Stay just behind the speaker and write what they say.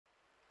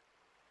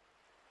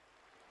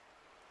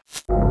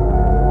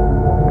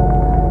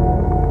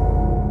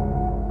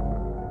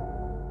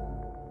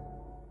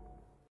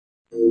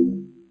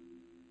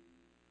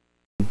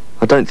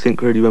don't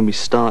think really when we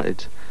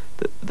started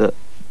that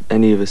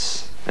any of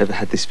us ever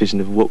had this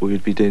vision of what we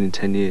would be doing in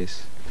 10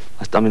 years.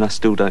 I mean, I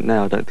still don't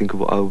now. I don't think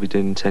of what I will be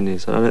doing in 10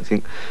 years. I don't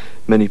think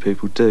many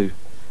people do.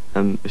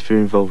 If you're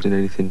involved in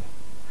anything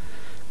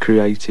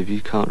creative,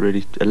 you can't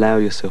really allow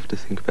yourself to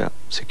think about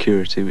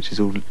security, which is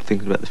all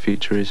thinking about the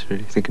future is,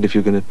 really. Thinking if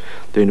you're going to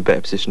be in a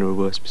better position or a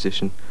worse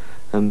position.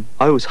 I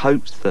always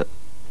hoped that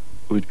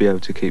we'd be able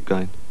to keep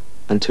going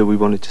until we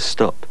wanted to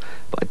stop,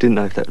 but I didn't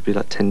know if that would be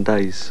like 10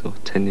 days or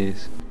 10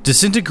 years.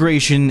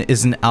 Disintegration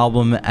is an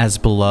album as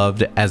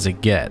beloved as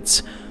it gets,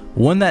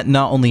 one that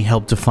not only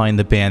helped define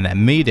the band that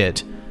made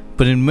it,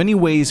 but in many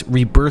ways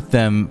rebirthed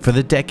them for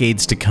the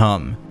decades to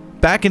come.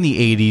 Back in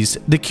the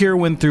 80s, The Cure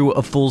went through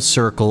a full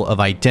circle of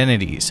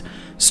identities,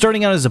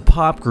 starting out as a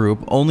pop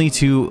group only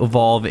to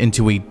evolve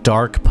into a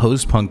dark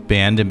post-punk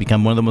band and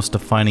become one of the most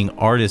defining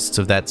artists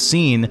of that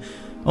scene,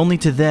 only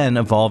to then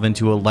evolve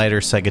into a lighter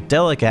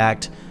psychedelic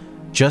act,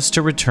 just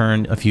to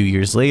return a few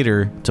years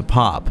later to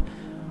pop.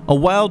 A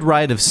wild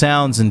ride of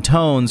sounds and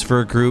tones for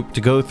a group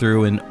to go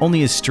through in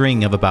only a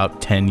string of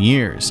about 10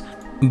 years.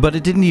 But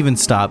it didn't even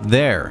stop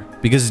there,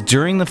 because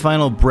during the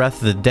final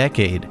breath of the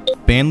decade,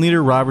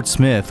 bandleader Robert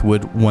Smith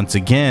would once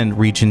again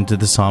reach into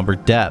the somber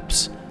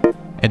depths,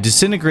 and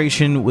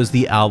Disintegration was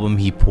the album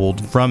he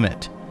pulled from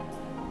it.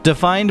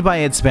 Defined by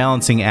its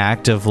balancing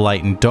act of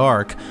light and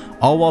dark,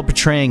 all while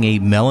portraying a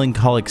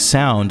melancholic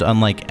sound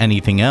unlike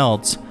anything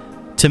else,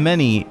 to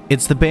many,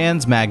 it's the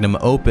band's magnum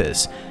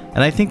opus,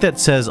 and I think that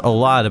says a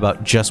lot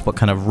about just what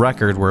kind of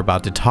record we're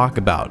about to talk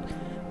about.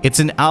 It's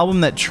an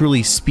album that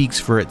truly speaks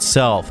for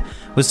itself,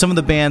 with some of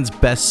the band's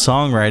best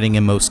songwriting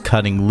and most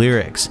cutting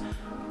lyrics,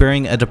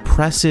 bearing a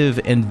depressive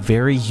and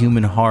very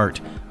human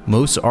heart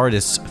most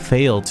artists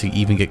fail to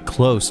even get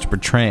close to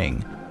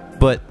portraying.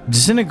 But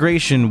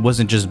Disintegration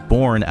wasn't just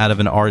born out of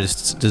an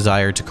artist's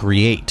desire to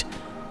create.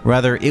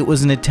 Rather, it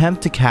was an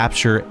attempt to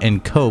capture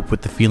and cope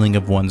with the feeling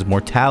of one's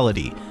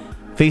mortality,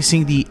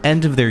 facing the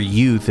end of their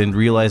youth and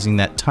realizing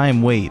that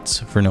time waits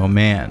for no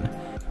man.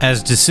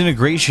 As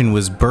Disintegration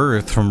was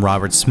birthed from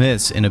Robert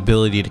Smith's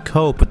inability to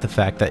cope with the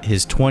fact that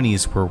his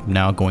 20s were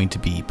now going to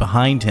be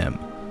behind him.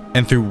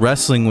 And through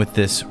wrestling with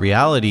this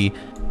reality,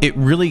 it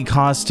really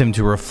caused him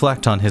to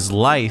reflect on his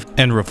life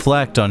and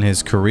reflect on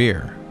his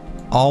career,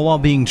 all while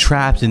being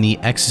trapped in the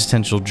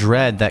existential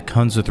dread that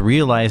comes with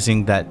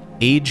realizing that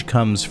age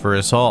comes for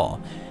us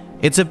all.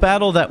 It's a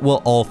battle that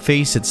we'll all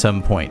face at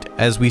some point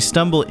as we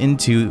stumble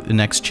into the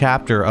next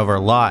chapter of our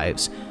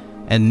lives,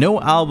 and no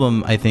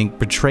album, I think,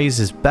 portrays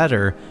this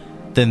better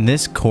than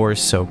this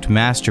core-soaked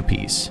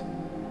masterpiece.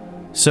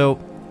 So,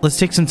 let's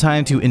take some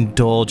time to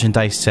indulge and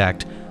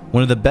dissect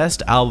one of the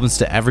best albums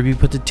to ever be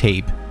put to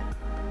tape,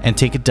 and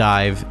take a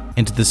dive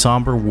into the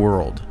somber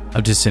world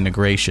of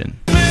Disintegration.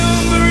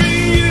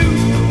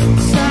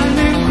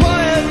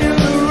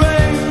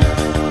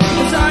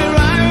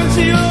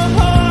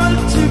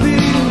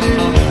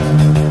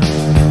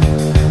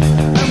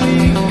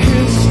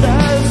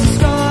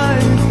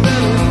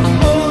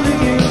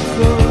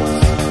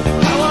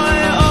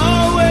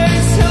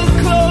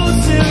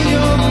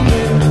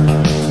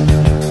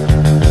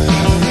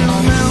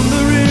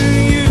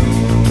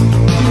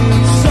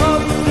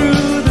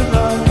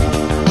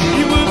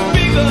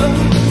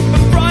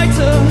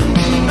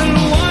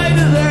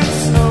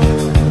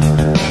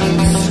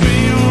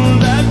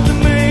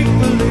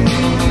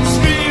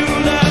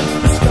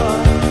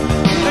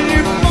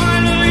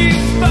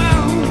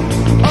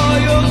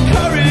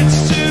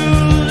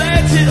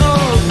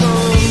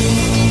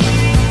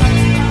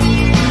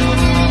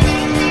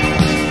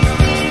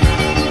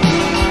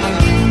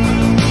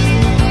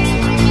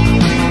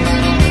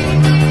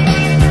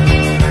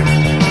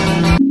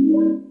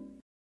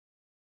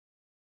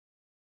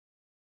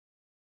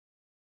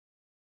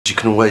 You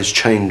can always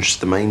change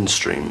the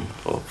mainstream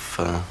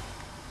of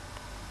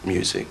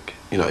music.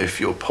 You know, if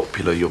you're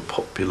popular, you're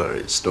popular.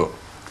 It's not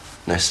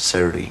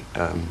necessarily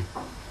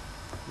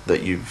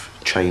that you've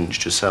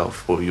changed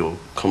yourself or you're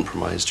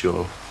compromised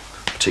your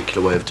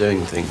particular way of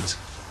doing things.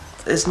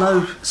 There's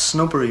no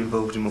snobbery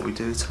involved in what we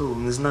do at all,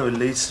 and there's no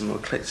elitism or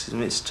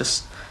eclecticism. It's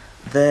just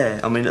there.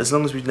 I mean, as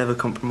long as we never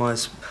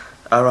compromise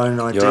our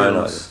own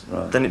ideals,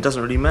 right, then it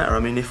doesn't really matter. I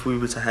mean, if we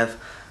were to have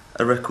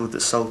a record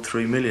that sold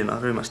 3 million, I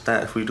very much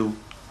doubt if we'd all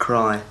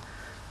cry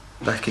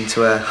back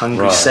into our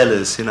hungry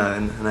cellars, you know,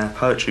 and our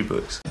poetry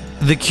books.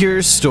 The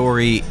Cure's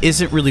story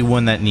isn't really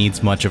one that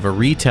needs much of a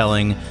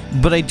retelling,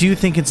 but I do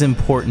think it's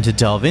important to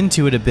delve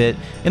into it a bit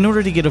in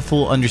order to get a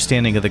full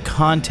understanding of the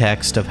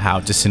context of how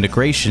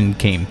Disintegration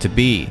came to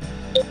be.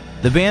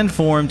 The band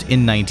formed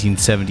in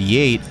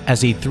 1978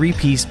 as a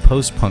three-piece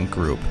post-punk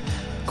group,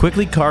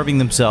 quickly carving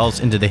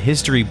themselves into the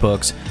history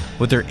books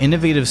with their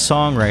innovative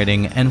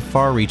songwriting and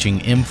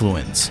far-reaching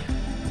influence,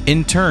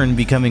 in turn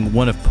becoming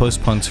one of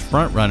post-punk's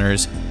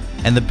frontrunners,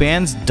 and the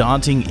band's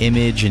daunting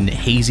image and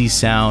hazy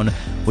sound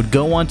would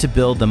go on to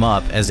build them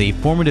up as a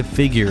formative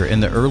figure in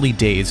the early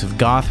days of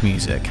goth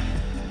music,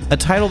 a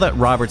title that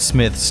Robert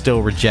Smith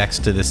still rejects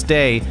to this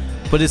day,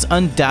 but is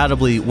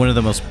undoubtedly one of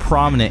the most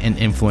prominent and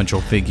influential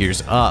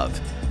figures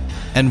of.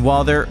 And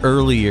while their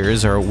early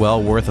years are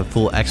well worth a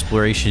full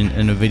exploration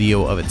in a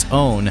video of its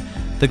own,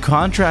 the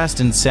contrast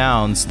in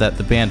sounds that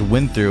the band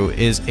went through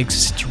is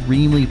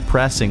extremely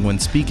pressing when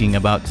speaking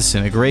about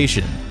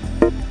Disintegration.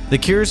 The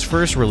Cure's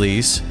first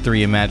release,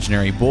 Three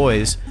Imaginary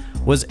Boys,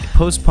 was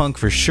post-punk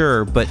for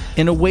sure, but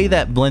in a way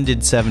that blended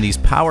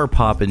 70s power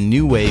pop and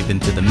new wave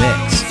into the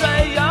mix.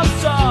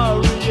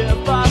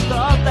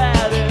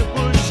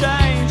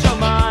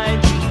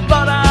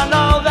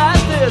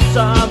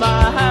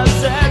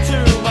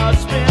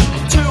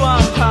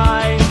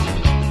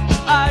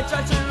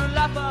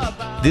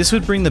 This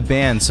would bring the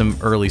band some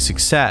early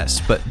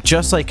success, but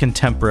just like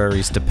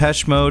contemporaries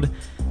Depeche Mode,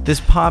 this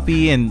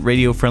poppy and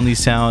radio-friendly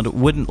sound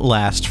wouldn't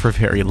last for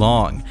very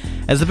long,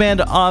 as the band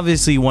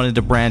obviously wanted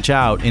to branch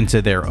out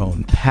into their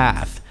own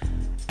path.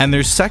 And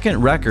their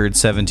second record,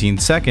 17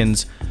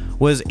 Seconds,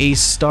 was a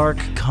stark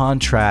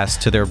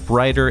contrast to their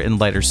brighter and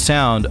lighter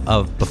sound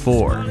of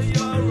before.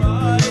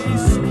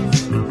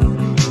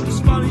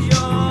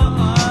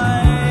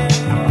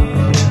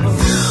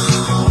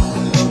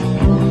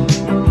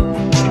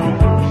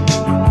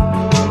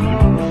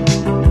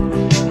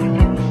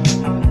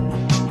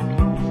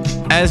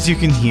 As you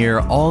can hear,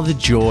 all the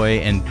joy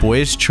and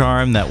boyish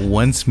charm that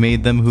once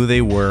made them who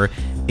they were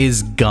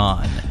is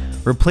gone,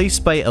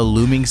 replaced by a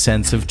looming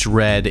sense of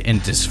dread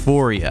and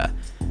dysphoria.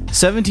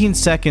 17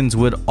 Seconds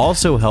would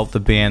also help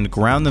the band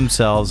ground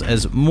themselves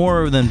as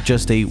more than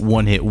just a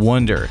one-hit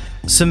wonder,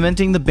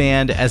 cementing the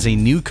band as a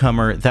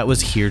newcomer that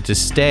was here to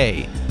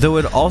stay, though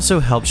it also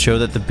helped show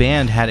that the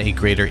band had a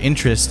greater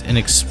interest in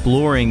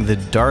exploring the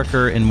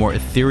darker and more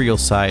ethereal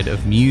side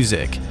of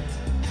music.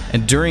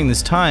 And during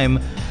this time,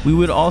 we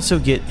would also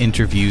get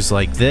interviews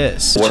like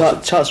this.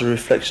 Chart's a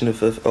reflection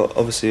of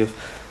obviously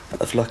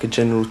of like a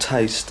general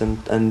taste,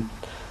 and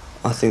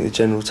I think the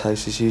general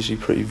taste is usually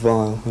pretty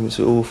vile, and it's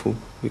awful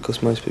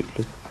because most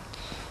people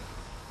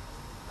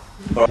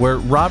are. Where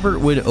Robert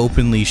would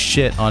openly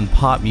shit on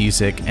pop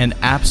music and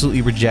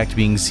absolutely reject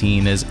being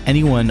seen as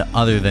anyone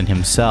other than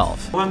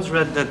himself. I once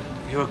read that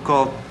you were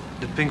called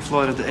the Pink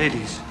Floyd of the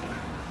 80s.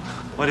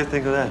 What do you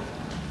think of that?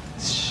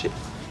 Shit.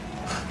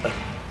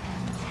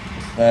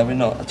 We're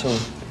not at all.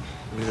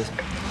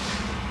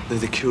 They're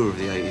the Cure of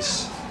the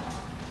 80s,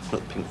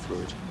 not Pink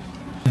Floyd.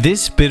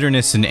 This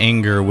bitterness and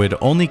anger would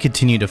only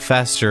continue to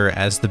fester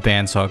as the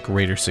band saw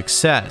greater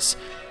success,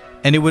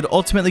 and it would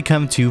ultimately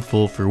come to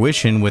full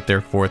fruition with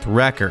their fourth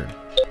record.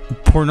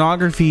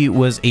 Pornography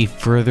was a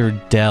further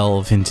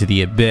delve into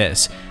the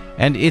abyss,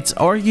 and it's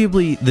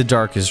arguably the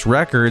darkest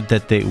record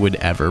that they would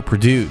ever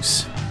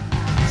produce.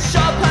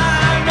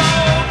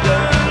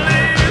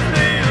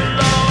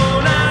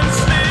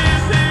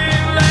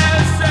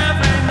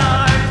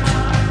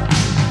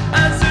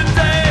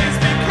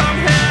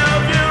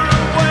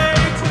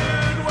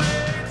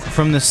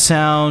 From the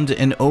sound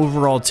and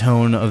overall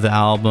tone of the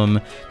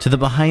album to the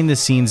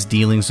behind-the-scenes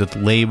dealings with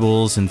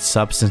labels and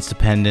substance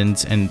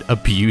dependence and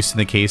abuse in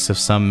the case of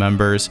some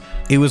members,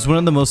 it was one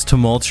of the most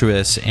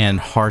tumultuous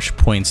and harsh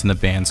points in the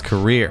band's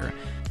career.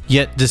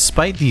 Yet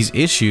despite these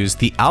issues,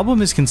 the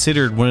album is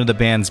considered one of the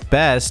band's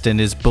best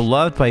and is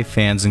beloved by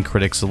fans and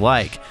critics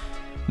alike.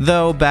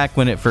 Though back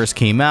when it first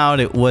came out,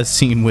 it was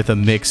seen with a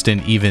mixed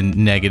and even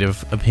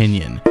negative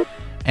opinion.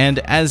 And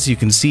as you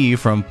can see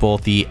from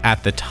both the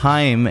at the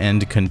time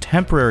and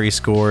contemporary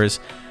scores,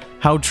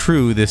 how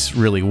true this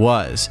really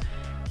was.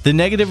 The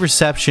negative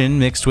reception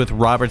mixed with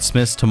Robert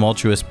Smith's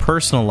tumultuous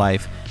personal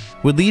life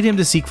would lead him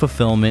to seek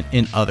fulfillment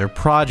in other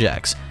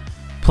projects,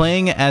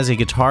 playing as a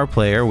guitar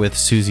player with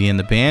Susie and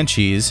the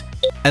Banshees,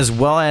 as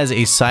well as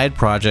a side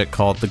project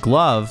called The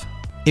Glove.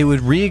 It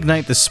would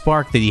reignite the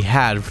spark that he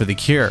had for The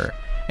Cure,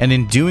 and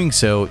in doing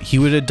so, he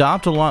would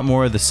adopt a lot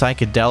more of the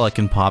psychedelic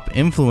and pop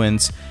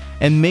influence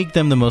and make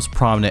them the most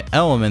prominent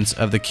elements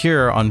of The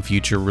Cure on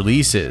future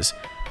releases,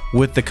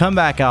 with the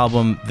comeback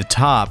album, The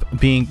Top,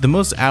 being the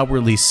most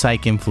outwardly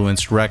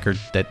psych-influenced record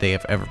that they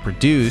have ever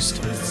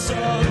produced.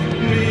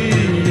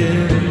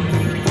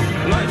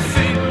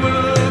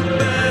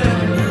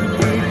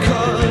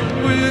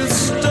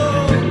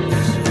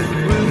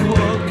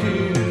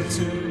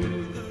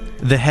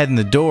 The Head in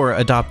the Door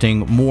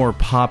adopting more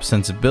pop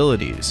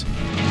sensibilities.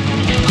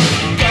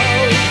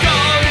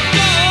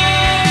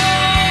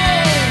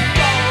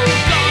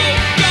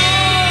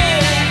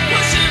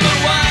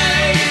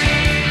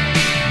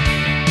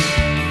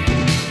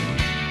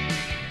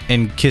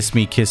 And Kiss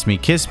Me, Kiss Me,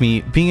 Kiss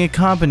Me being a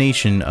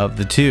combination of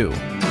the two.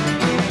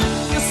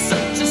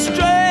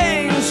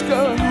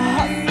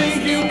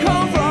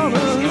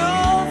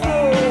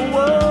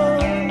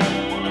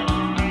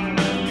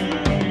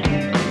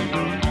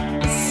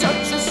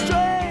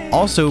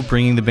 Also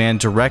bringing the band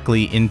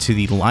directly into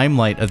the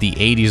limelight of the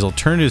 80s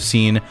alternative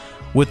scene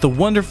with the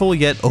wonderful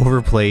yet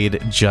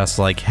overplayed Just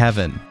Like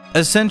Heaven.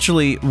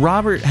 Essentially,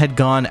 Robert had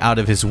gone out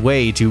of his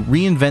way to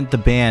reinvent the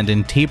band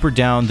and taper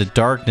down the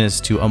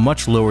darkness to a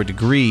much lower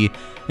degree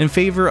in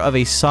favor of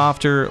a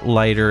softer,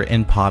 lighter,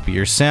 and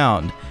poppier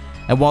sound.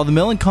 And while the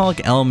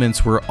melancholic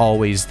elements were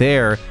always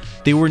there,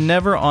 they were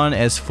never on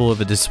as full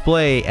of a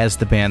display as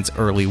the band's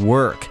early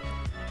work.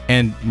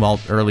 And while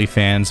early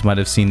fans might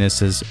have seen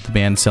this as the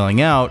band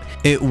selling out,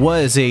 it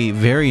was a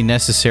very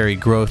necessary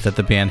growth that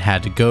the band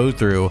had to go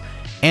through,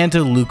 and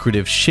a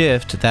lucrative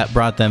shift that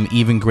brought them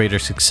even greater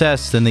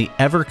success than they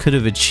ever could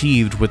have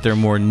achieved with their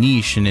more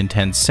niche and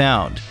intense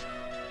sound.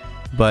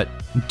 But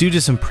due to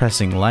some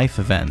pressing life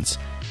events,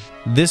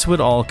 this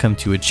would all come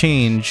to a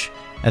change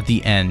at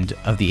the end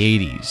of the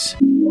 80s.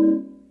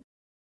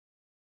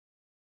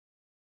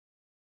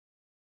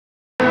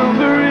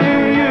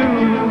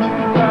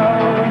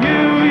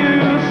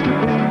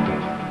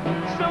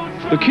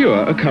 The Cure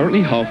are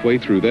currently halfway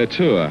through their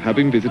tour,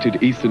 having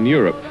visited Eastern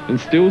Europe and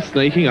still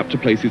snaking up to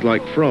places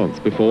like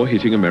France before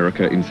hitting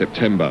America in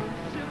September.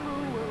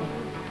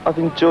 I've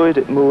enjoyed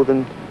it more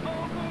than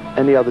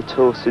any other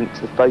tour since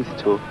the Faith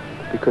tour,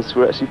 because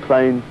we're actually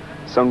playing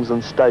songs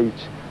on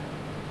stage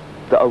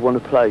that I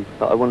want to play.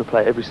 Like, I want to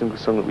play every single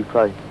song that we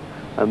play,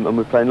 and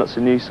we're playing lots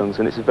of new songs,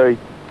 and it's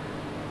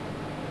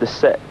the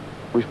set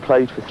we've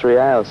played for 3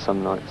 hours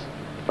some nights.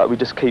 Like, we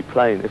just keep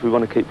playing if we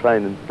want to keep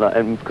playing,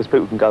 and because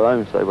people can go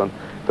home if they want.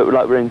 But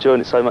we're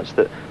enjoying it so much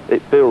that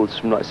it builds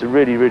from it's a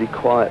really, really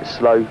quiet,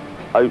 slow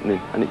opening,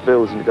 and it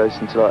builds and it goes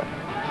into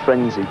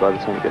frenzy by the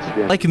time it gets to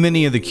the end. Like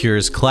many of the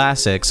Cure's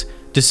classics,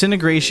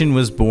 Disintegration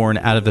was born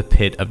out of the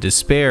pit of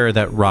despair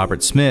that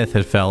Robert Smith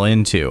had fell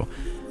into.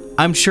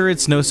 I'm sure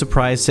it's no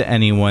surprise to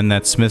anyone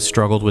that Smith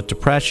struggled with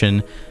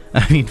depression.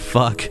 I mean,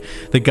 fuck,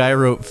 the guy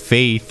wrote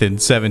Faith in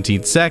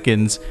 17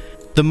 seconds.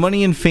 The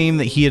money and fame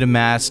that he had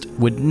amassed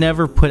would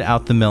never put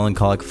out the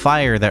melancholic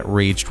fire that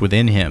raged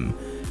within him.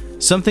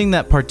 Something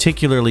that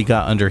particularly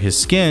got under his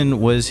skin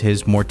was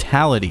his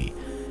mortality,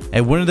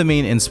 and one of the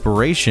main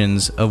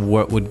inspirations of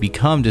what would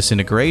become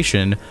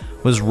Disintegration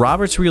was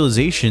Robert's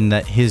realization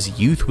that his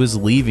youth was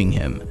leaving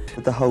him.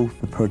 The whole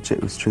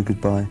project was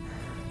triggered by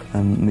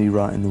me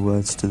writing the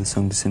words to the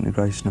song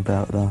Disintegration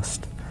about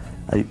last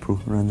April,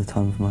 around the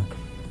time of my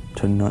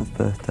 29th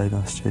birthday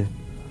last year.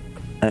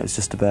 And it was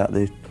just about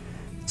the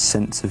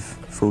sense of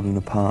falling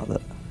apart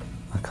that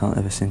I can't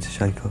ever seem to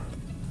shake off.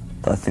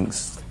 I think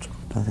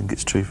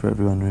it's true for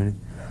everyone,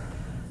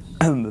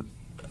 really.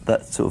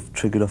 That sort of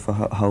triggered off a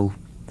whole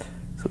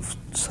sort of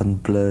sudden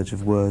blurge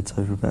of words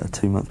over about a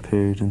 2-month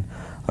period, and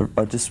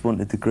I just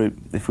wanted the group,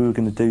 if we were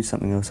going to do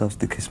something else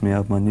after the Kiss Me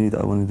album, I knew that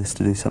I wanted us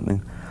to do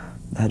something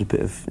that had a bit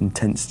of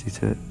intensity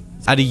to it.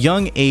 At a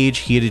young age,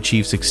 he had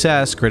achieved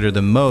success greater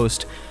than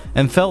most,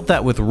 and felt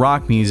that with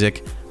rock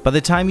music, by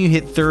the time you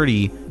hit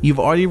 30, you've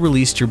already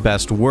released your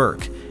best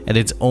work, and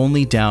it's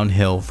only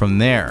downhill from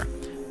there.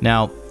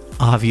 Now,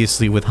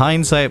 obviously with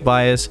hindsight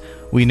bias,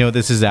 we know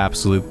this is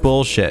absolute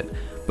bullshit,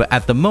 but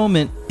at the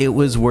moment, it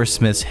was where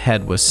Smith's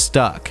head was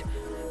stuck.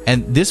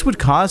 And this would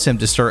cause him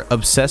to start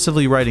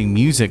obsessively writing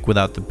music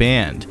without the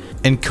band,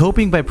 and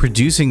coping by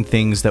producing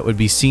things that would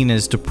be seen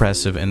as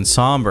depressive and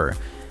somber.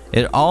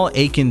 It all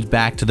akined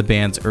back to the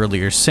band's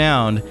earlier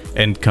sound,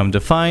 and come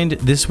to find,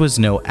 this was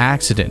no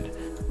accident.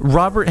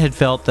 Robert had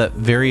felt that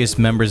various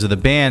members of the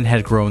band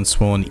had grown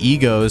swollen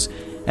egos,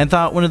 and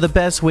thought one of the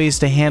best ways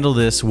to handle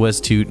this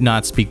was to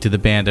not speak to the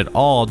band at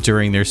all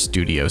during their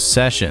studio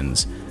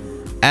sessions.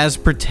 As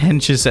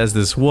pretentious as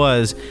this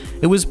was,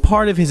 it was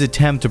part of his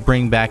attempt to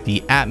bring back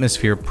the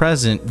atmosphere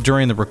present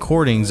during the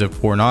recordings of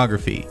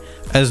Pornography,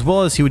 as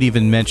well as he would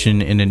even mention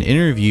in an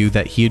interview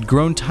that he had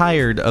grown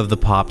tired of the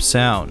pop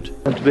sound. You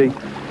have to be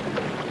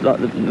like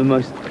the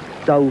most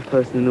dull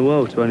person in the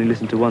world to only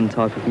listen to one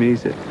type of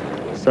music.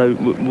 So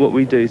what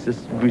we do is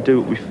just we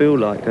do what we feel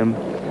like.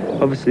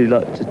 Obviously,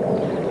 like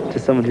to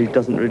someone who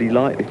doesn't really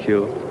like The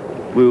Cure,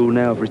 we will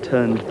now have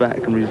returned back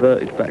and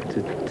reverted back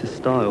to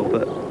style,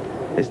 but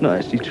it's not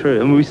actually true.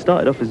 I mean, we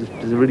started off as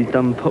a really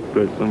dumb pop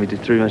group when we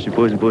did Three Imaginary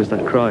Boys and Boys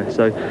Don't Cry.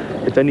 So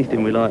if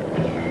anything, we're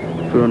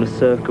on a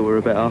circle, we're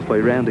about halfway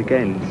round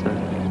again.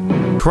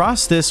 So.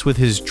 Cross this with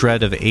his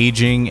dread of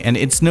aging, and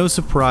it's no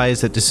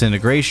surprise that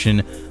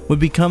Disintegration would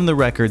become the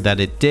record that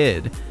it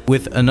did,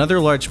 with another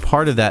large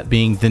part of that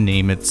being the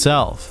name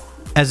itself,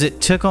 as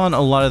it took on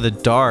a lot of the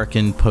dark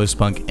and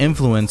post-punk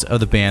influence of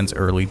the band's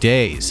early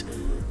days,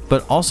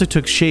 but also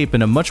took shape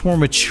in a much more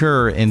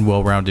mature and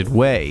well-rounded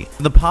way.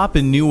 The pop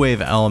and new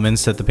wave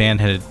elements that the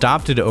band had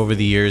adopted over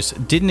the years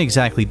didn't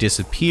exactly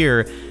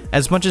disappear,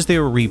 as much as they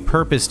were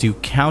repurposed to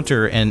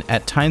counter and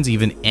at times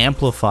even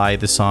amplify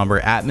the somber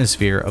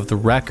atmosphere of the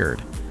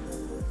record.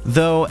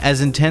 Though,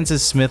 as intense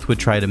as Smith would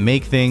try to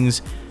make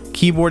things,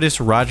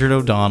 keyboardist Roger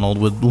O'Donnell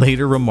would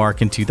later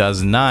remark in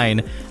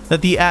 2009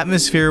 that the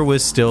atmosphere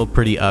was still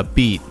pretty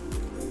upbeat.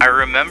 I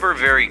remember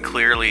very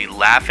clearly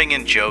laughing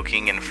and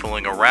joking and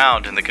fooling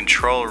around in the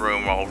control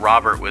room while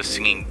Robert was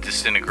singing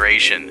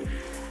Disintegration,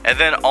 and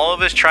then all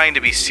of us trying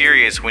to be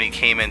serious when he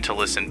came in to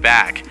listen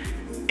back.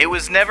 It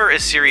was never a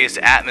serious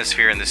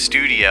atmosphere in the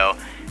studio,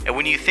 and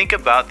when you think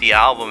about the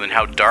album and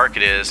how dark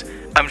it is,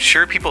 I'm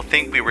sure people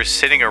think we were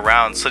sitting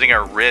around slitting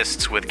our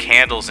wrists with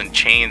candles and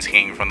chains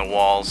hanging from the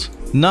walls.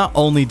 Not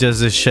only does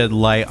this shed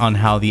light on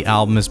how the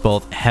album is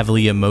both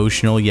heavily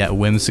emotional yet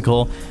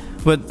whimsical,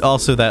 but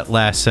also that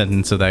last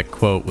sentence of that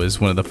quote was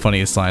one of the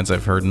funniest lines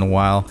I've heard in a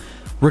while.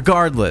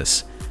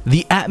 Regardless,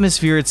 the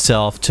atmosphere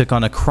itself took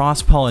on a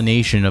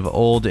cross-pollination of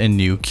old and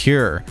new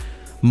Cure,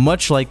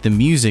 much like the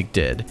music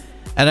did,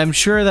 and I'm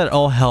sure that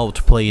all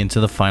helped play into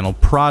the final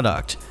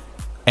product.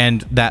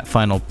 And that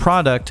final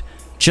product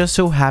just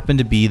so happened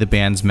to be the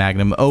band's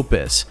magnum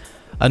opus,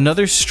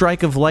 another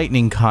strike of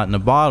lightning caught in a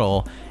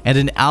bottle, and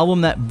an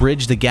album that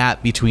bridged the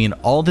gap between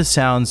all the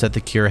sounds that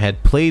the Cure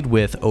had played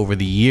with over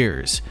the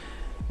years.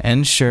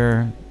 And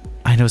sure,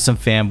 I know some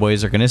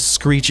fanboys are gonna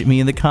screech at me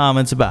in the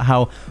comments about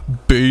how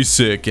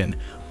basic and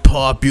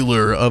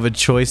popular of a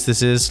choice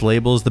this is to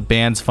label as the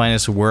band's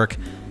finest work,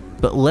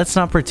 but let's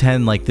not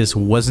pretend like this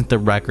wasn't the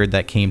record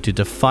that came to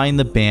define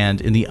the band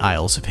in the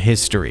aisles of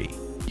history.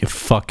 You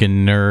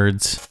fucking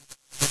nerds.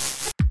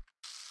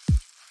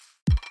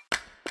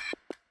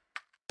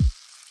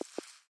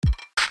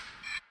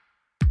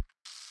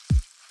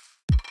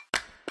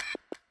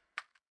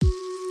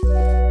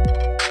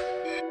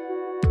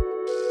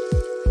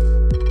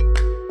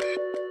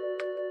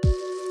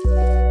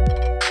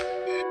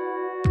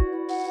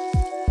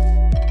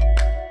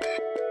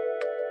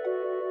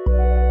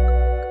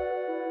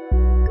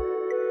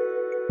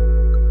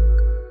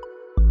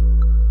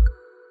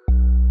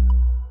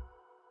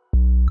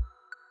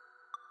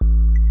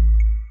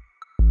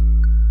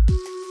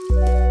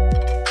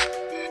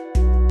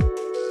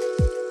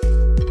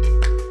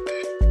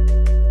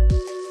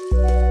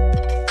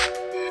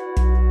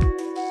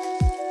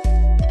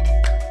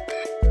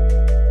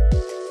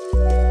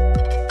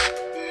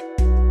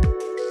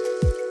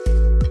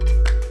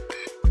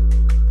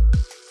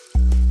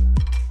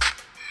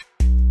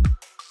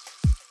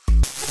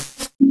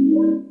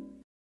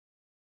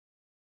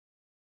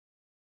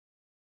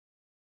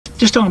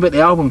 Just talking about the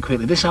album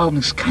quickly, this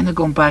album's kind of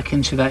gone back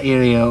into that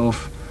area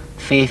of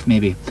faith,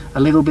 maybe. A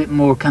little bit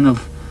more kind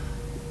of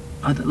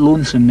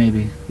lonesome,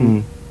 maybe.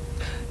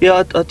 Yeah,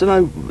 I don't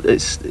know,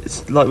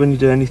 it's like when you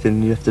do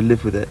anything, you have to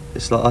live with it.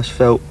 It's like I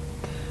felt,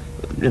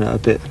 you know, a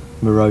bit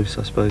morose,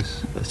 I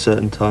suppose, at a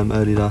certain time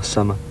early last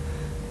summer.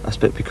 I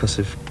expect because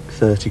of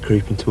 30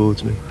 creeping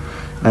towards me.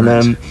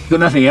 And you've got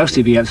nothing else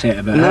to be upset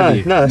about, have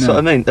you? No, that's what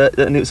I mean.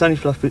 And it was only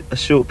for like a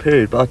short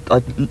period, but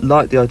I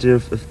liked the idea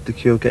of the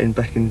Cure getting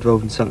back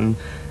involved in something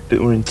a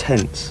bit more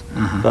intense.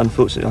 But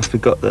unfortunately, I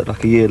forgot that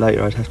like a year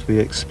later, I'd have to be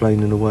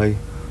explaining away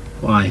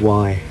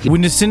why.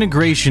 When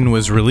Disintegration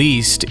was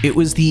released, it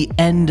was the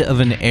end of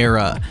an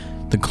era,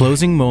 the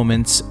closing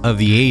moments of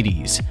the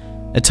 80s,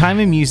 a time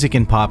in music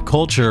and pop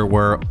culture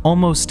where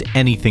almost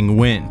anything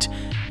went.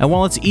 And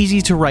while it's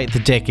easy to write the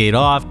decade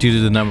off due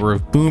to the number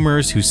of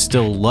boomers who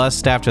still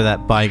lust after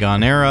that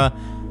bygone era,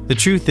 the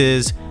truth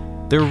is,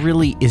 there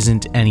really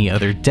isn't any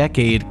other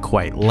decade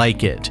quite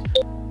like it.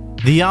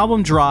 The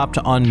album dropped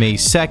on May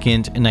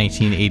 2nd,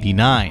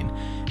 1989,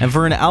 and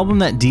for an album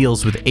that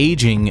deals with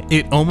aging,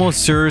 it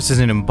almost serves as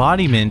an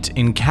embodiment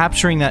in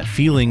capturing that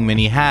feeling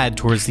many had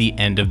towards the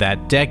end of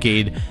that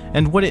decade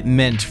and what it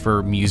meant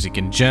for music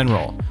in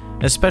general,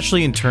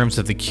 especially in terms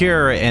of The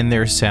Cure and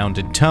their sound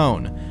and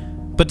tone.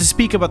 But to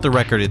speak about the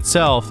record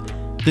itself,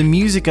 the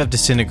music of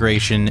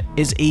Disintegration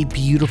is a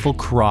beautiful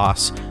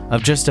cross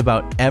of just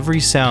about every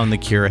sound The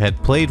Cure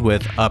had played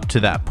with up to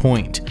that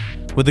point,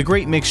 with a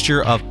great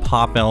mixture of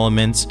pop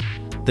elements,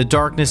 the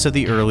darkness of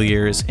the early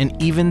years, and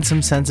even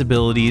some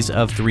sensibilities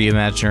of Three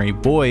Imaginary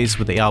Boys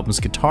with the album's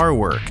guitar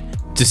work.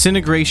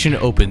 Disintegration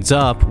opens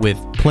up with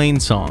Plain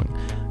Song,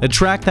 a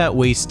track that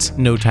wastes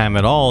no time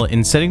at all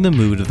in setting the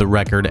mood of the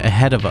record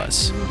ahead of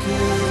us.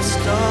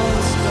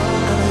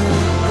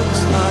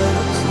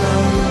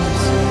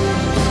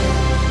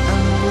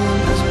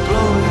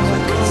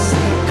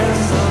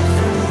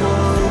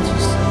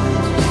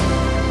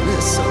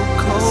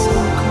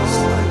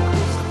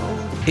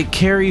 It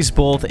carries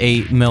both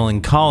a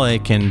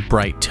melancholic and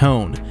bright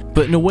tone,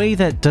 but in a way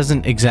that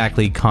doesn't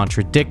exactly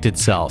contradict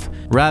itself.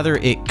 Rather,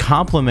 it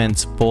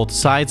complements both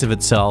sides of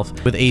itself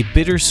with a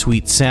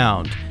bittersweet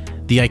sound.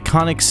 The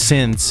iconic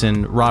synths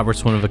and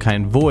Robert's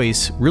one-of-a-kind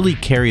voice really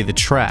carry the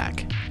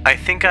track. I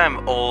think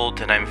I'm old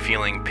and I'm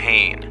feeling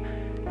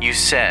pain, you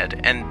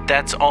said, and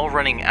that's all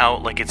running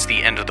out like it's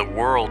the end of the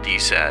world, you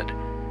said.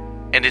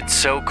 And it's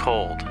so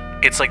cold.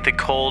 It's like the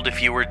cold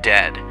if you were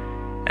dead.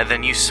 And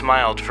then you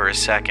smiled for a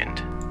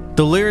second.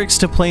 The lyrics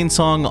to Plain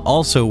Song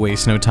also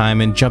waste no time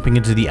in jumping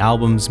into the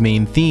album's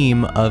main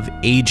theme of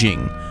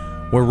aging,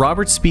 where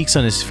Robert speaks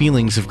on his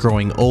feelings of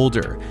growing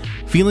older,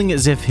 feeling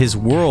as if his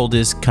world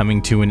is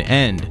coming to an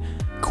end,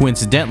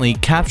 coincidentally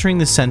capturing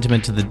the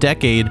sentiment of the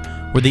decade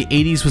where the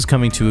 80s was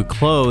coming to a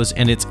close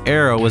and its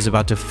era was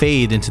about to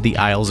fade into the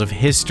aisles of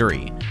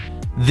history.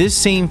 This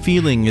same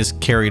feeling is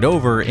carried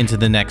over into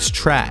the next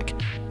track,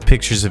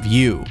 Pictures of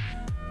You,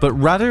 but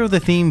rather the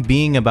theme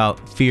being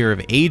about fear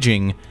of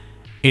aging,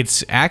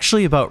 it's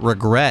actually about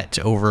regret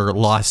over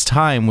lost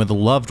time with a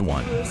loved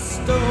one.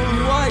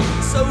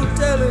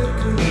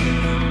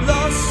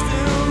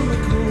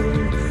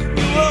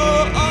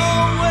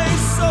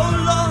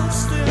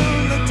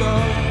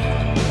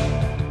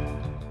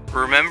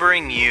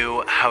 Remembering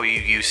you how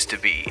you used to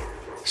be.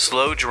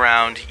 Slow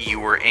drowned, you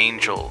were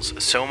angels,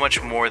 so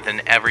much more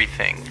than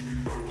everything.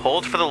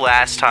 Hold for the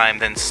last time,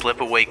 then slip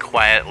away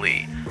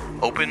quietly.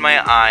 Open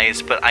my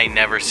eyes, but I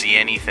never see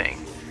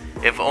anything.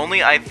 If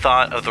only I'd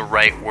thought of the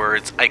right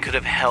words, I could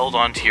have held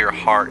onto your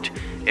heart.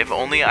 If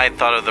only I'd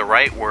thought of the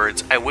right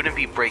words, I wouldn't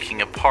be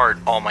breaking apart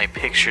all my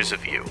pictures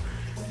of you.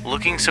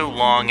 Looking so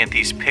long at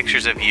these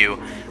pictures of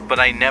you, but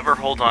I never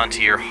hold on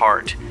to your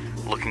heart.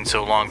 Looking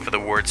so long for the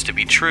words to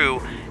be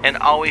true, and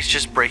always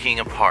just breaking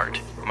apart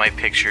my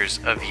pictures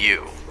of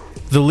you.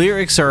 The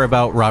lyrics are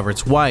about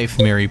Robert's wife,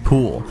 Mary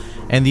Poole,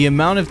 and the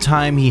amount of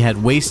time he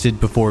had wasted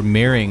before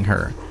marrying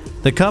her.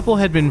 The couple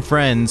had been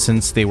friends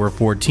since they were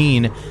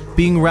 14,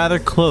 being rather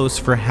close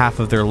for half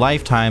of their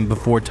lifetime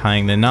before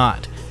tying the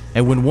knot,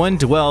 and when one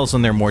dwells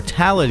on their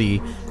mortality,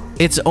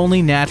 it's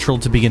only natural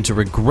to begin to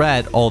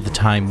regret all the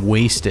time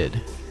wasted.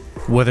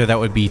 Whether that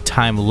would be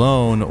time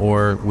alone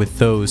or with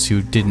those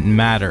who didn't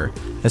matter,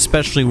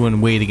 especially when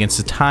weighed against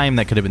the time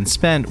that could have been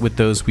spent with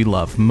those we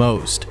love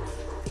most.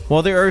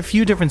 While there are a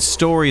few different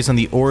stories on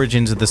the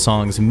origins of the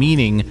song's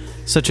meaning,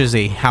 such as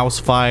a house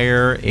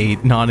fire, a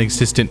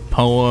non-existent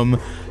poem,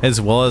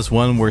 as well as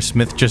one where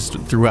Smith just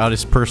threw out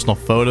his personal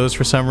photos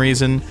for some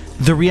reason,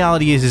 the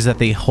reality is that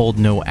they hold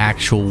no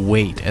actual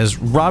weight, as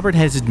Robert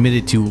has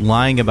admitted to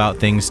lying about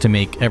things to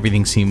make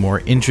everything seem more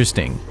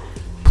interesting.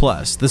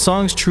 Plus, the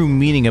song's true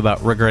meaning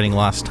about regretting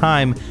lost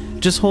time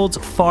just holds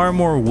far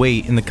more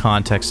weight in the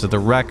context of the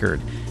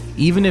record,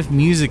 even if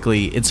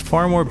musically it's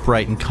far more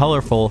bright and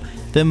colorful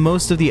than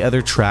most of the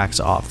other tracks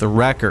off the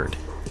record.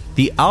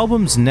 The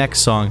album's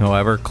next song,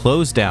 however,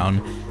 Close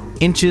Down,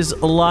 inches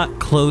a lot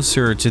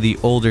closer to the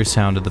older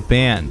sound of the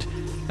band.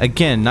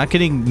 Again, not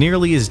getting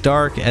nearly as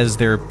dark as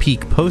their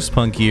peak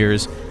post-punk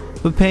years,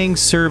 but paying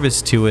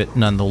service to it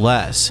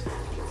nonetheless,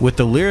 with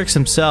the lyrics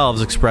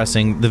themselves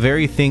expressing the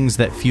very things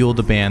that fueled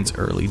the band's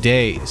early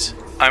days.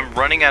 I'm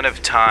running out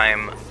of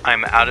time,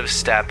 I'm out of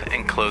step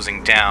and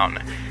closing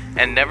down,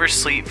 and never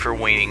sleep for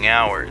waning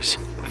hours.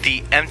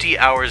 The empty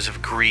hours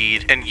of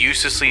greed, and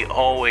uselessly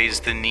always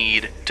the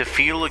need to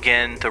feel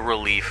again the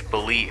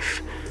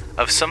belief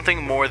of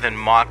something more than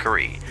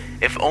mockery.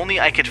 If only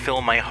I could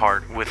fill my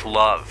heart with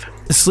love.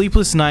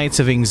 Sleepless nights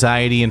of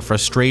anxiety and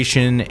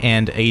frustration,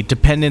 and a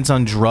dependence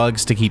on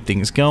drugs to keep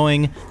things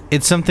going.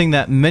 It's something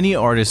that many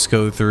artists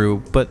go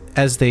through, but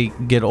as they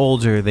get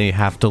older, they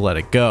have to let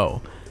it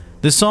go.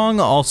 The song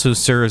also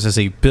serves as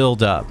a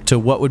build-up to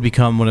what would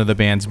become one of the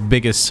band's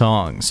biggest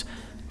songs,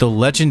 the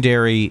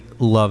legendary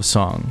Love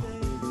Song.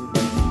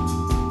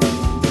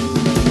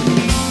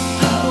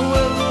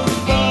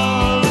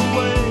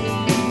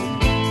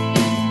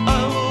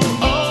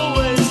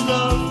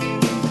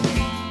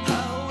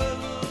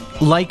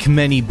 Like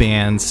many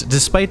bands,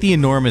 despite the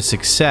enormous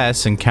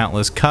success and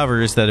countless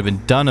covers that have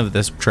been done of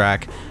this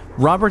track,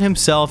 Robert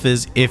himself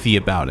is iffy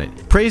about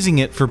it, praising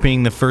it for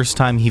being the first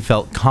time he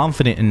felt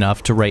confident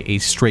enough to write a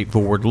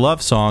straightforward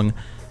love song,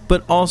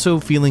 but also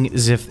feeling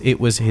as if it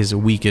was his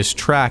weakest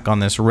track on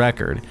this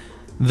record,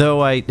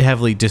 though I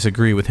heavily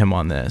disagree with him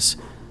on this.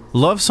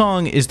 Love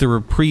Song is the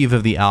reprieve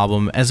of the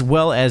album as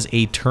well as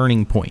a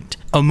turning point,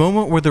 a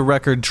moment where the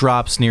record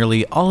drops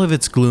nearly all of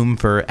its gloom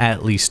for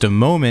at least a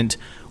moment,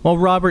 while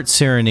Robert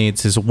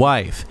serenades his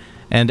wife,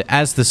 and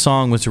as the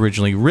song was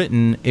originally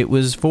written, it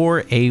was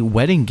for a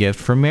wedding gift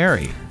for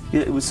Mary.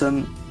 Yeah, it was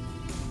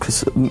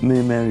because me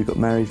and Mary got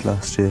married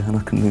last year and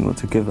I couldn't think what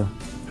to give her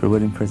for a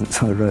wedding present,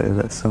 so I wrote her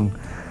that song.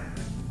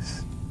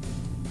 It's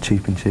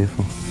cheap and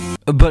cheerful.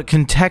 But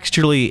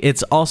contextually,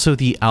 it's also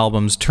the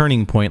album's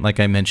turning point, like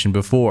I mentioned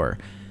before,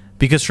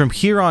 because from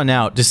here on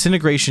out,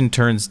 Disintegration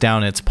turns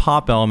down its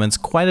pop elements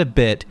quite a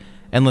bit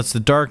and lets the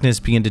darkness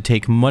begin to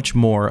take much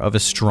more of a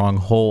strong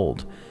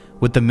hold,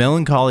 with the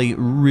melancholy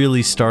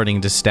really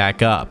starting to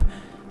stack up,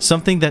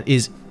 something that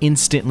is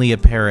instantly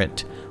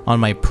apparent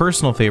on my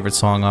personal favorite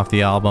song off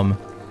the album,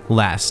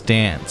 Last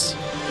Dance.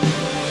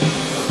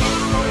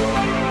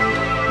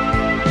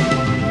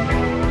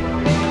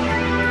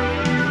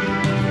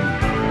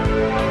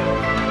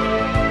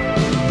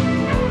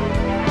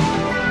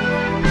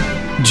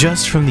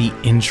 Just from the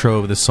intro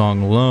of the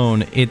song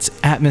alone, its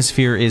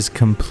atmosphere is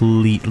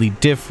completely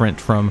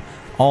different from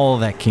all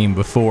that came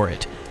before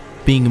it,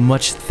 being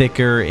much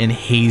thicker and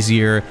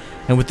hazier,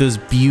 and with those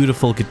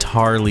beautiful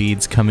guitar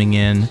leads coming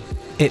in,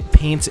 it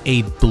paints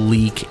a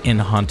bleak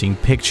and haunting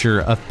picture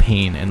of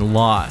pain and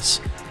loss.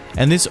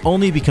 And this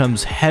only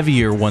becomes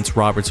heavier once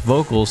Robert's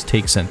vocals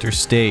take center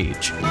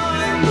stage. I'm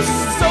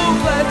so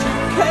glad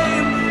you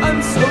came,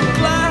 I'm so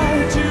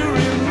glad you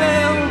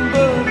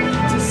remember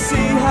to see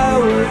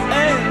how it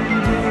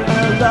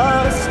ended, our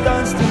last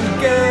dance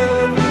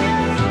together,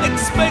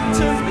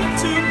 expectant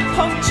to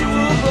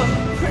punctual but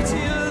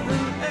prettier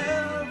than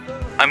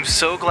ever. I'm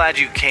so glad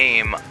you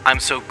came, I'm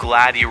so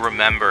glad you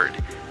remembered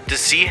to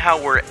see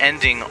how we're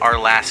ending our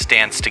last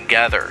dance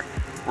together,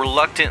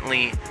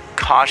 reluctantly,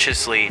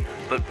 cautiously,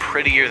 but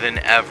prettier than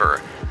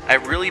ever. I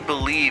really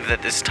believe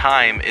that this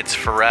time it's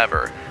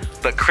forever,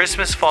 but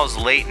Christmas falls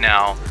late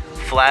now,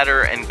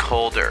 flatter and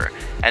colder,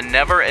 and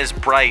never as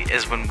bright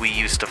as when we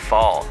used to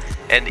fall.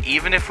 And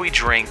even if we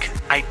drink,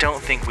 I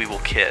don't think we will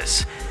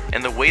kiss.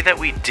 and the way that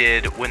we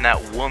did when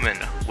that woman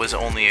was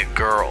only a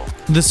girl.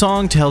 The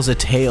song tells a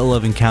tale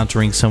of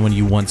encountering someone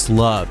you once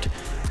loved,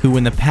 who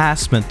in the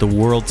past meant the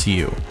world to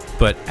you,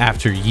 but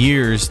after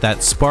years,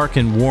 that spark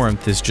and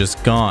warmth is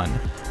just gone.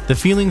 The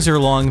feelings are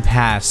long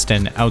past,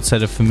 and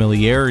outside of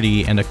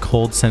familiarity and a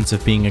cold sense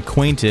of being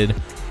acquainted,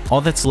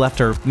 all that's left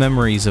are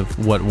memories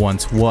of what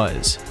once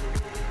was.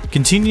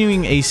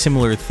 Continuing a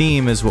similar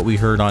theme as what we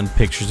heard on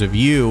Pictures of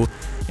You,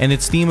 and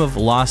its theme of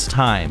lost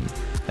time,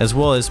 as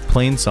well as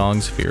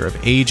Plainsong's fear of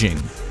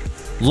aging.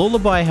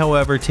 Lullaby,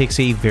 however, takes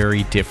a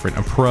very different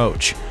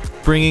approach,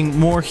 bringing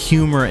more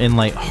humor and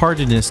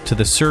lightheartedness to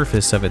the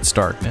surface of its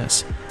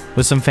darkness,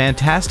 with some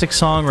fantastic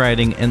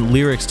songwriting and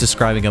lyrics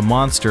describing a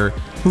monster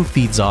who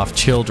feeds off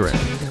children.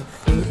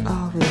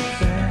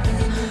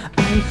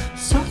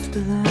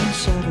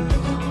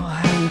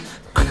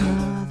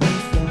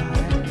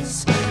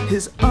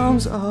 His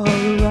arms are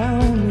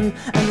around me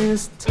and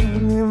his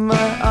tongue in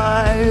my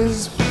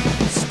eyes.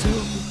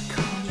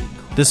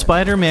 The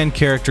Spider-Man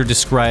character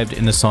described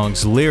in the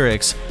song's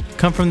lyrics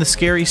come from the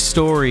scary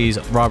stories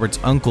Robert's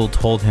uncle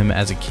told him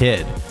as a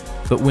kid,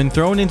 but when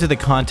thrown into the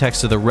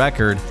context of the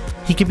record,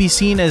 he can be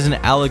seen as an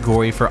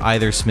allegory for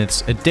either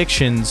Smith's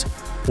addictions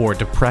or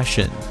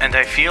depression. And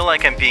I feel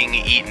like I'm being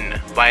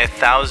eaten by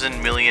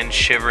 1,000 million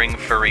shivering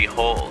furry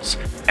holes,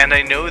 and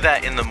I know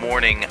that in the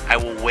morning I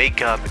will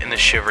wake up in the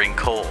shivering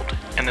cold,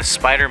 and the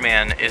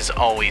Spider-Man is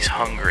always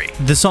hungry.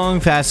 The song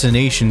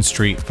Fascination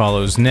Street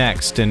follows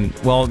next, and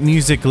while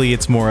musically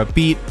it's more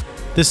upbeat,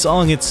 the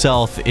song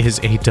itself is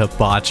a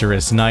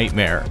debaucherous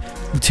nightmare,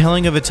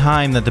 telling of a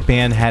time that the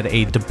band had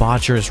a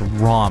debaucherous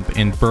romp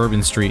in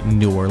Bourbon Street in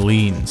New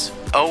Orleans.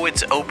 Oh,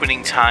 it's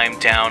opening time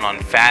down on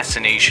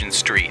Fascination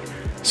Street,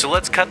 so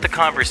let's cut the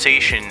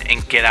conversation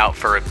and get out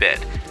for a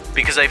bit,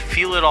 because I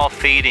feel it all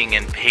fading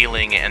and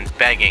paling and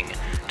begging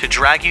to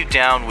drag you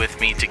down with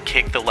me to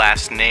kick the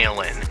last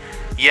nail in.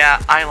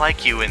 Yeah, I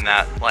like you in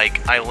that,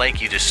 like, I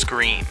like you to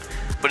scream,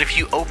 but if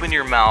you open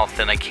your mouth,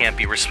 then I can't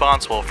be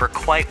responsible for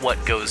quite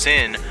what goes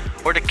in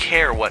or to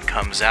care what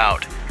comes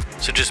out.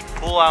 So just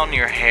pull on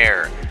your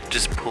hair,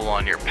 just pull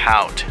on your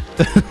pout.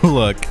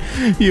 Look,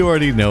 you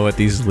already know what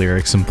these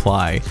lyrics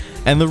imply,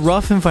 and the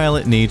rough and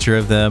violent nature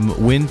of them,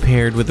 when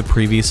paired with the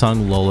previous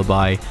song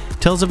Lullaby,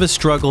 tells of a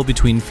struggle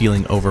between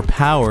feeling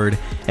overpowered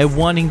and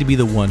wanting to be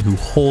the one who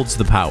holds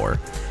the power.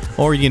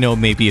 Or, you know,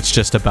 maybe it's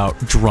just about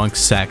drunk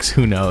sex,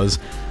 who knows.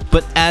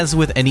 But as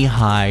with any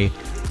high,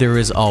 there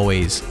is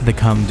always the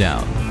come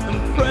down.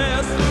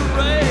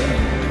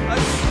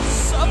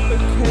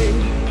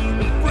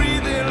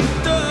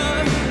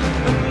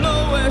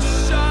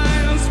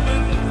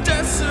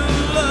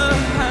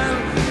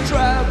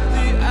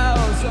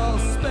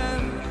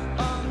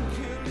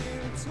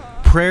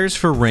 Prayers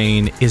for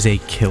Rain is a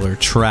killer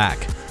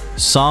track,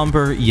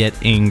 somber yet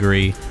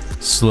angry,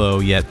 slow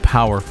yet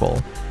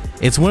powerful.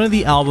 It's one of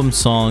the album's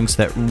songs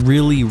that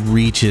really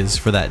reaches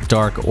for that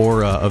dark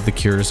aura of The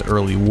Cure's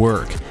early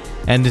work,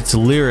 and its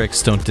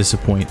lyrics don't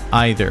disappoint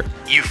either.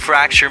 You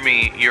fracture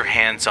me, your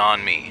hands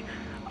on me,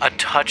 a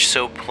touch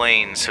so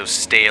plain, so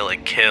stale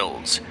it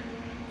kills.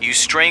 You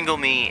strangle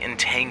me,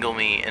 entangle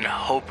me in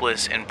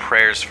hopeless and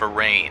prayers for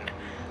rain.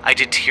 I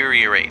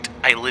deteriorate,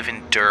 I live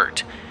in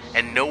dirt,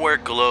 and nowhere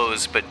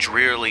glows but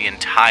drearily and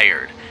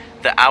tired,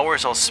 the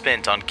hours all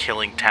spent on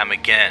killing time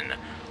again,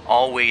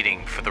 all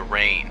waiting for the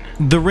rain.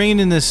 The rain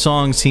in this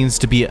song seems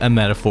to be a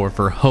metaphor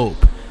for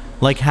hope,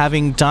 like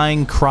having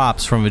dying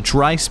crops from a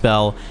dry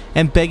spell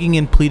and begging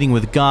and pleading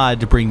with God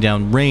to bring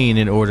down rain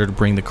in order to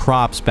bring the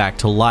crops back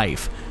to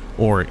life,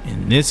 or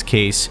in this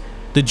case,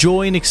 the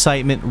joy and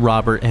excitement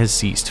Robert has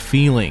ceased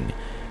feeling,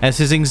 as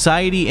his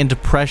anxiety and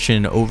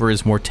depression over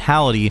his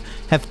mortality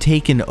have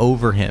taken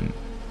over him.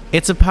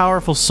 It's a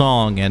powerful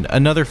song and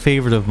another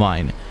favorite of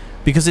mine,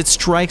 because it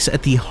strikes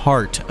at the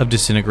heart of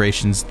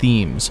Disintegration's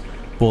themes,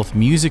 both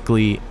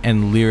musically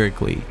and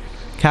lyrically,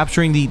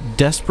 capturing the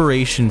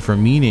desperation for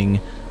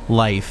meaning,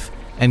 life,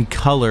 and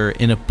color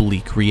in a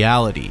bleak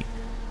reality.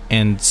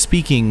 And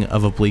speaking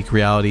of a bleak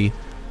reality,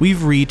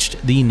 we've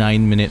reached the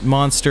 9-minute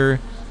monster,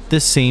 The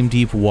Same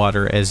Deep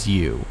Water as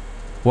You.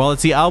 While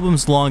it's the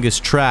album's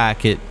longest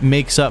track, it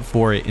makes up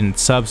for it in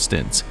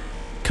substance,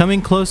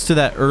 coming close to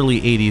that early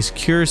 80s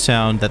Cure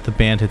sound that the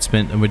band had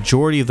spent a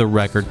majority of the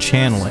record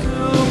channeling.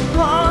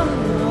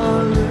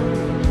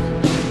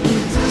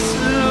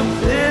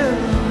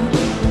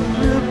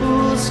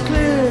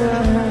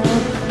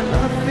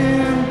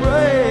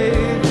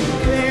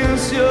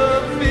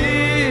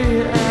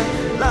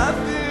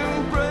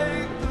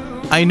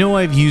 I know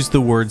I've used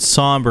the word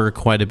somber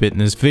quite a bit in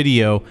this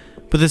video,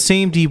 but The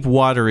Same Deep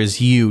Water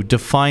as You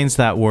defines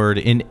that word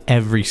in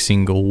every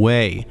single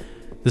way.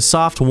 The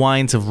soft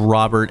whines of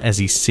Robert as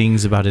he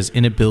sings about his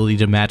inability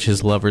to match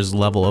his lover's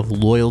level of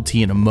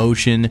loyalty and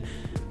emotion,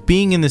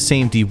 being in the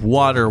same deep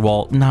water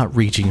while not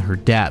reaching her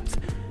depth.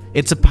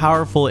 It's a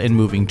powerful and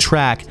moving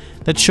track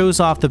that shows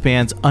off the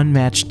band's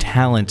unmatched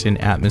talent in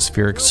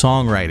atmospheric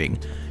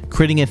songwriting,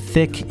 creating a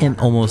thick and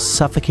almost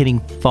suffocating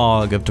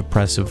fog of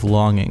depressive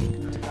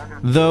longing.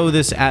 though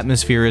this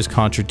atmosphere is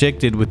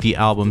contradicted with the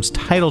album's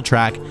title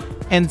track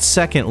and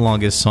second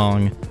longest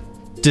song,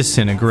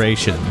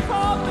 Disintegration.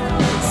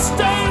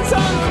 Stains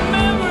on the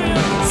memory,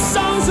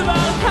 songs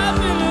about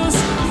happiness,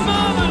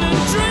 moving in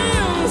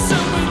dreams,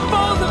 and we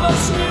both of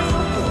us knew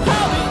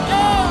how the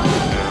end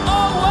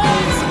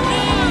always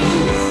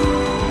is.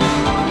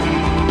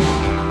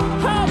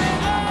 How the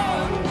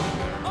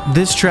end.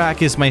 This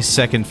track is my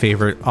second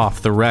favorite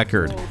off the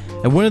record,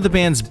 and one of the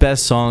band's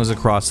best songs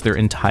across their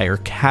entire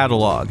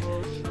catalog.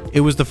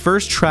 It was the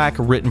first track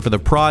written for the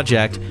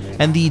project,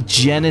 and the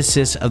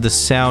genesis of the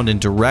sound and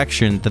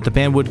direction that the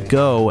band would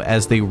go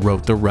as they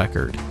wrote the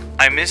record.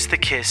 I miss the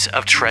kiss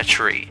of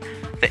treachery,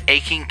 the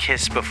aching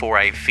kiss before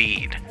I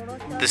feed,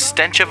 the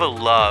stench of a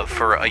love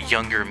for a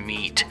younger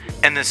meat,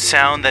 and the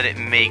sound that it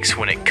makes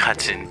when it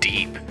cuts in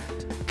deep,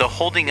 the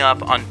holding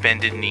up on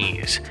bended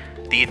knees,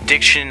 the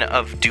addiction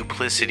of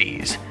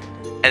duplicities,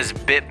 as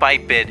bit by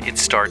bit it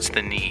starts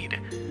the need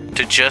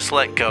to just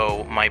let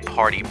go my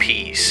party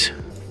piece.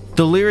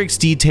 The lyrics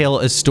detail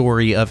a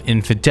story of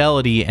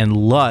infidelity and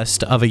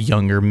lust of a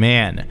younger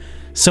man,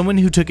 someone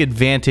who took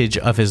advantage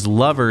of his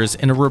lovers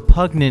in a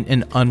repugnant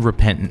and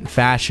unrepentant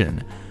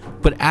fashion.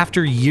 But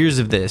after years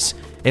of this,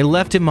 it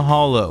left him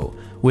hollow,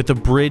 with the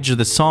bridge of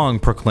the song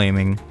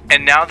proclaiming,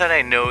 "And now that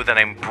I know that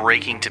I'm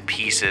breaking to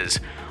pieces,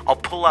 I'll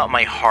pull out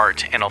my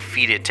heart and I'll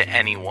feed it to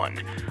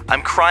anyone.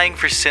 I'm crying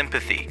for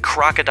sympathy,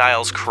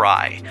 crocodiles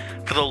cry,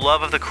 for the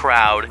love of the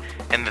crowd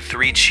and the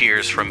 3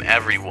 cheers from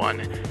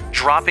everyone,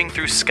 dropping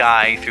through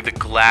sky, through the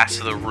glass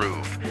of the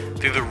roof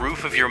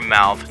of your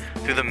mouth,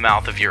 through the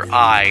mouth of your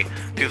eye,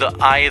 through the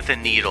eye of the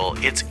needle.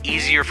 It's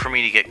easier for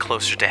me to get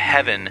closer to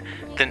heaven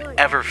than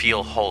ever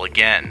feel whole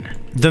again."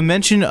 The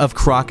mention of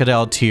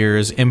crocodile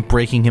tears and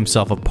breaking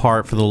himself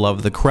apart for the love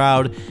of the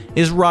crowd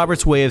is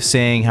Robert's way of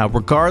saying how,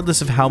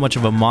 regardless of how much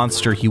of a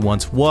monster he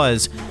once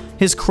was,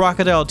 his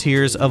crocodile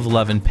tears of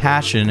love and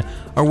passion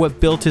are what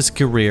built his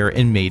career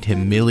and made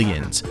him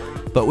millions.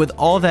 But with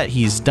all that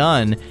he's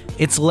done,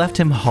 it's left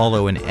him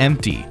hollow and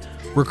empty,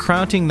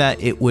 recounting that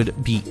it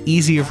would be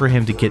easier for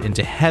him to get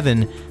into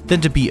heaven than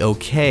to be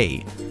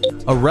okay,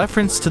 a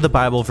reference to the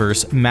Bible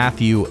verse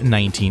Matthew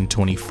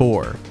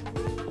 19:24.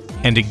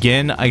 "And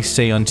again I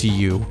say unto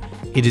you,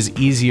 it is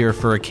easier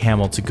for a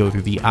camel to go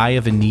through the eye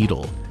of a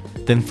needle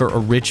than for a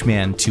rich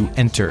man to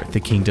enter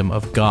the kingdom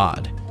of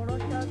God."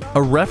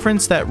 A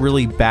reference that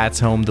really bats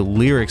home the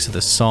lyrics of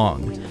the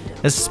song,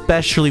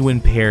 especially when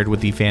paired with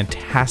the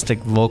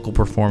fantastic vocal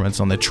performance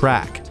on the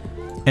track,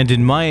 and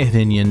in my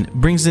opinion,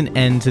 brings an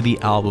end to the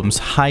album's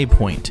high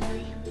point.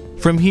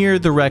 From here,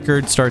 the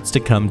record starts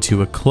to come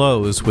to a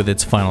close with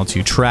its final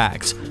 2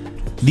 tracks,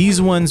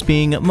 these ones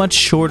being much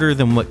shorter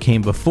than what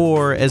came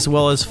before, as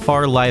well as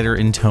far lighter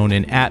in tone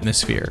and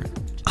atmosphere.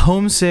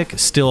 Homesick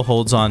still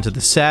holds on to the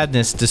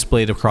sadness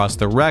displayed across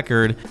the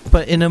record,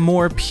 but in a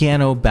more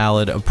piano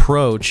ballad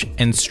approach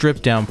and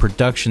stripped down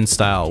production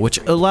style, which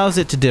allows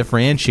it to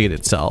differentiate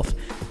itself,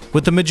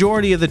 with the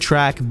majority of the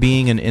track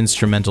being an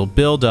instrumental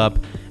build-up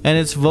and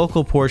its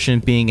vocal portion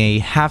being a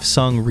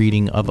half-sung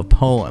reading of a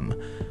poem,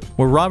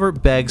 where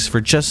Robert begs for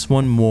just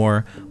one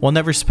more while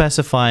never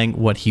specifying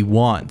what he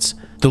wants.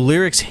 The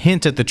lyrics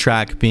hint at the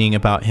track being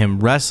about him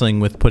wrestling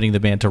with putting the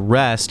band to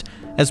rest,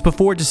 as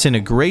before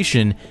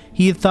Disintegration,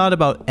 he had thought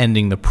about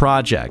ending the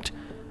project.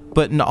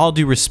 But in all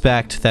due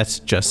respect, that's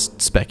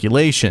just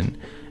speculation,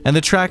 and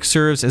the track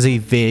serves as a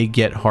vague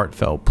yet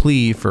heartfelt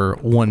plea for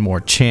one more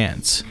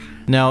chance.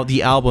 Now,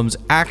 the album's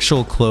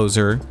actual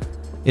closer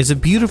is a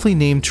beautifully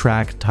named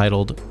track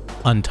titled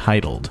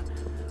Untitled,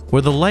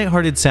 where the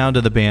lighthearted sound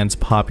of the band's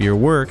popular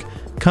work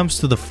comes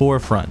to the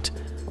forefront,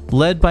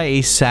 led by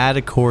a sad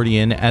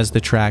accordion as the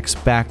track's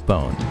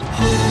backbone.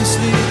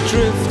 Hopelessly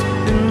drift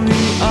in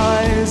the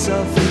eyes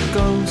of the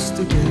ghost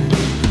again,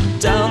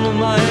 down on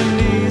my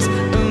knees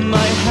and my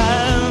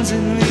hands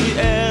in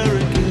the air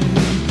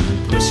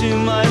again,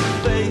 pushing my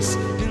face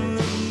in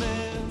the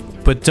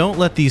mirror. But don't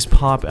let these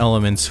pop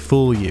elements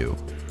fool you.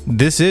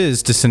 This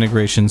is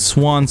Disintegration's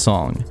swan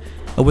song.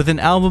 With an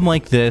album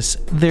like this,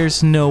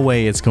 there's no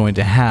way it's going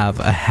to have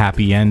a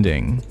happy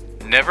ending.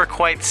 Never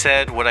quite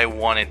said what I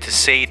wanted to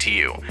say to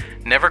you.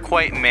 Never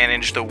quite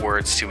managed the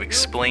words to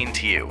explain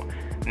to you.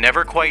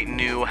 Never quite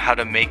knew how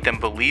to make them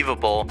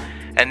believable.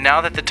 And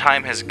now that the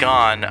time has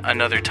gone,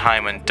 another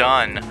time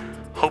undone,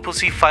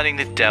 hopelessly fighting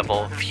the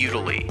devil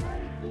futilely.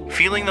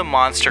 Feeling the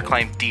monster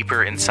climb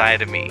deeper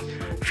inside of me.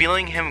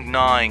 Feeling him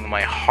gnawing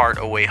my heart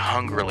away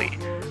hungrily.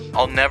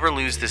 I'll never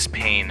lose this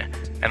pain,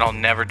 and I'll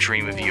never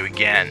dream of you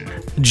again.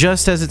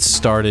 Just as it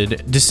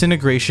started,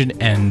 Disintegration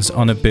ends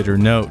on a bitter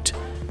note,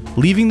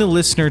 leaving the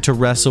listener to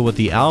wrestle with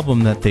the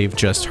album that they've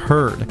just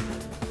heard.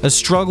 A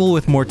struggle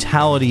with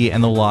mortality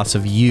and the loss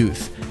of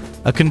youth.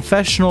 A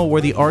confessional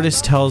where the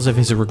artist tells of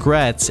his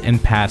regrets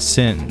and past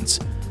sins.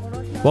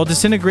 While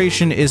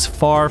Disintegration is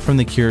far from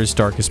The Cure's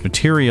darkest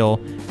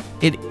material,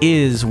 it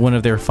is one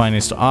of their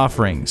finest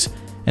offerings,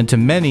 and to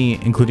many,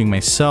 including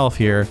myself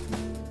here,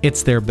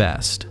 it's their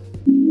best.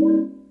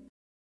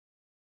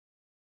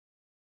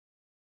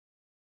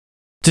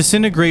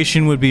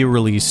 Disintegration would be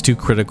released to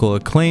critical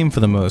acclaim for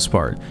the most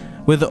part,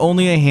 with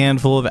only a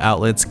handful of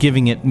outlets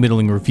giving it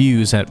middling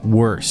reviews at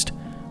worst.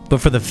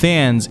 But for the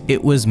fans,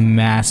 it was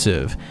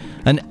massive.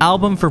 An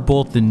album for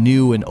both the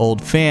new and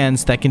old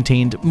fans that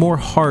contained more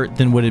heart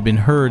than what had been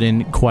heard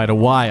in quite a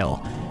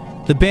while.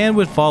 The band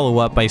would follow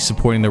up by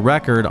supporting the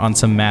record on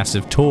some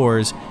massive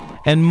tours,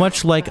 and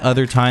much like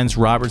other times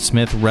Robert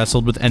Smith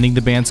wrestled with ending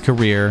the band's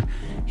career,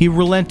 he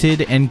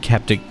relented and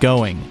kept it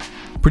going,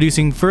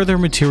 producing further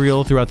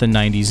material throughout the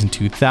 90s and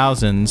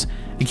 2000s,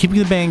 and keeping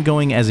the band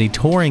going as a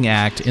touring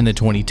act in the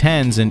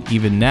 2010s and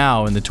even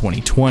now in the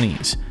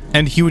 2020s.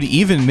 And he would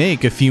even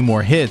make a few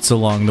more hits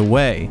along the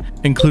way,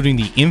 including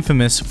the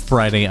infamous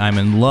Friday I'm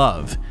in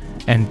Love.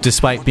 And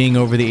despite being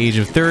over the age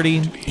of 30,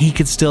 he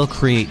could still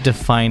create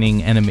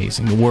defining and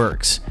amazing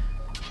works.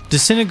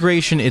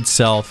 Disintegration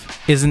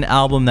itself is an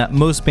album that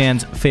most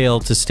bands fail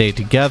to stay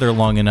together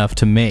long enough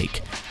to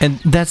make, and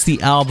that's the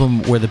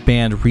album where the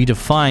band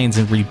redefines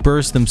and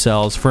rebirths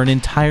themselves for an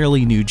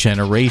entirely new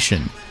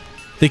generation.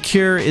 The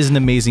Cure is an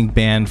amazing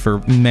band for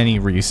many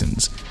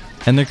reasons,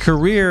 and their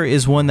career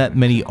is one that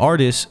many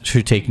artists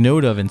should take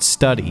note of and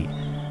study,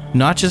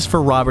 not just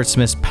for Robert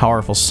Smith's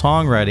powerful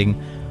songwriting,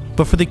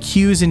 but for the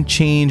cues in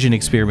change and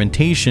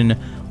experimentation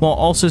while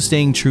also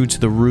staying true to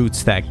the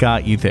roots that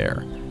got you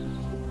there.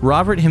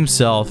 Robert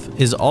himself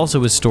is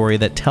also a story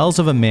that tells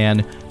of a man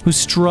who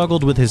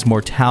struggled with his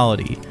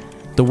mortality,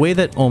 the way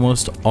that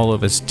almost all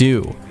of us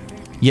do.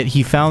 Yet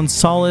he found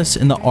solace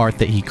in the art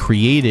that he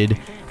created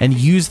and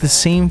used the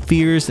same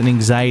fears and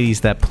anxieties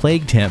that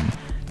plagued him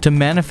to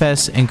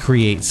manifest and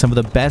create some of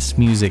the best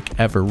music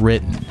ever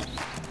written.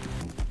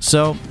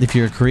 So, if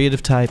you're a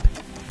creative type,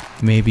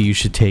 maybe you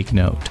should take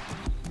note.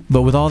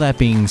 But with all that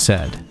being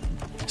said,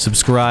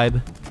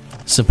 subscribe,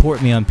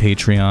 support me on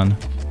Patreon,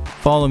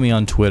 follow me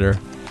on Twitter.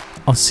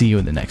 I'll see you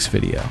in the next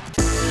video.